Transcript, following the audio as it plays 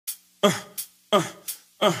My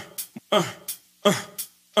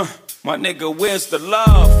nigga, where's the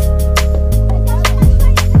love?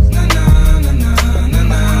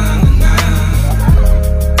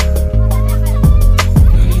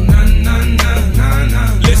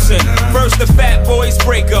 Listen, first the fat boys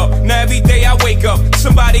break up. Now every day I wake up,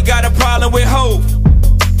 somebody got a problem with Hov.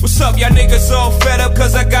 What's up, y'all niggas all fed up?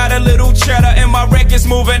 Cause I got a little cheddar and my record's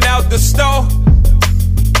moving out the store.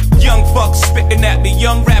 Young fucks spitting at me,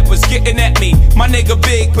 young rappers getting at me. My nigga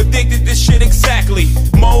Big predicted this shit exactly.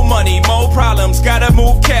 More money, more problems, gotta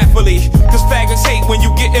move carefully. Cause faggots hate when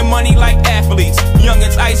you getting money like athletes.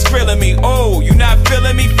 Youngins ice grilling me, oh, you not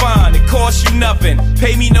feeling me? Fine, it costs you nothing,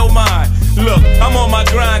 pay me no mind. Look, I'm on my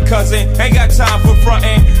grind, cousin, ain't got time for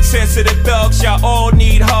frontin'. Sensitive thugs, y'all all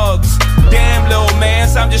need hugs. Damn, little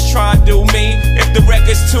mans, I'm just trying to do me. If the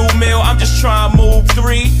record's 2 mil, I'm just trying to move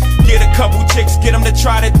 3. Get a couple chicks, get them to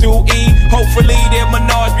try to do E. Hopefully they're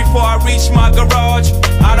Menage before I reach my garage.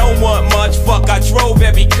 I don't want much, fuck, I drove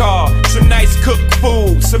every car. Some nice cooked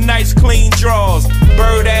food, some nice clean drawers.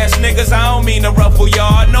 Bird ass niggas, I don't mean to ruffle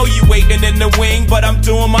y'all. I know you waiting in the wing, but I'm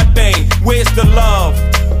doing my thing. Where's the love?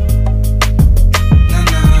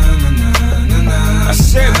 I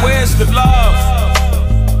said, where's the love?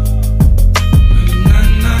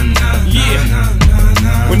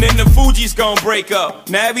 Yeah. When then the Fuji's gon' break up.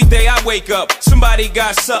 Now every day I wake up, somebody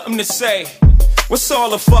got something to say. What's all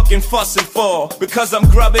the fucking fussing for? Because I'm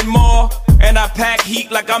grubbing more, and I pack heat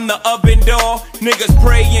like I'm the oven door. Niggas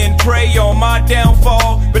pray and pray on my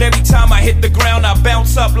downfall, but every time I hit the ground I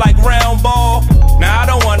bounce up like round ball. Now I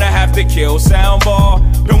don't wanna have to kill soundbar,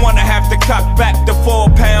 don't wanna have to cock back the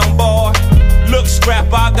 4-pound ball. Look,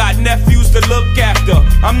 scrapper, I got nephews to look after.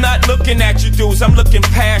 I'm not looking at you dudes, I'm looking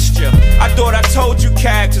past you. I thought I told you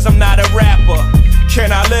characters, I'm not a rapper.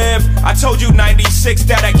 Can I live? I told you 96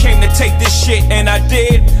 that I came to take this shit, and I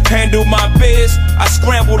did. Handle my biz, I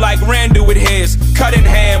scramble like Randall with his. Cut in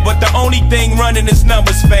hand, but the only thing running is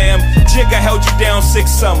numbers, fam. Jigga held you down 6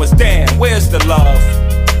 summers, damn, where's the love?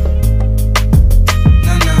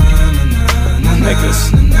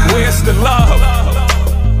 Niggas, where's the love?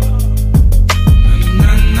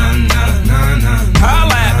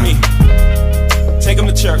 Holla at me. Take him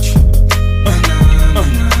to church.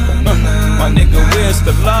 My nigga, where's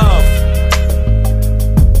the love?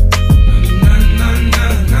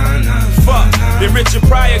 Fuck, then Richard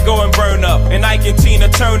Pryor go and burn up, and Ike and Tina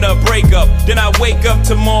Turner break up. Then I wake up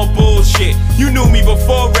to more bullshit. You knew me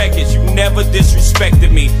before records, you never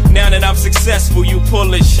disrespected me. Now that I'm successful, you pull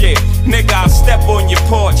this shit. Nigga, I'll step on your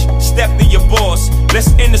porch, step to your boss.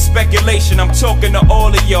 Let's end the speculation, I'm talking to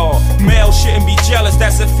all of y'all. Male shouldn't be jealous,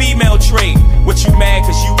 that's a female trait. What you mad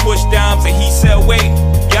cause you push dimes and he sell weight?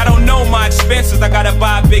 Y'all don't know my expenses, I gotta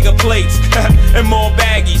buy bigger plates and more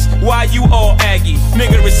baggies. Why you all aggy?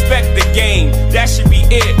 Nigga, respect the game, that should be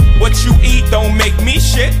it. What you eat don't make me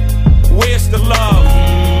shit. Where's the love?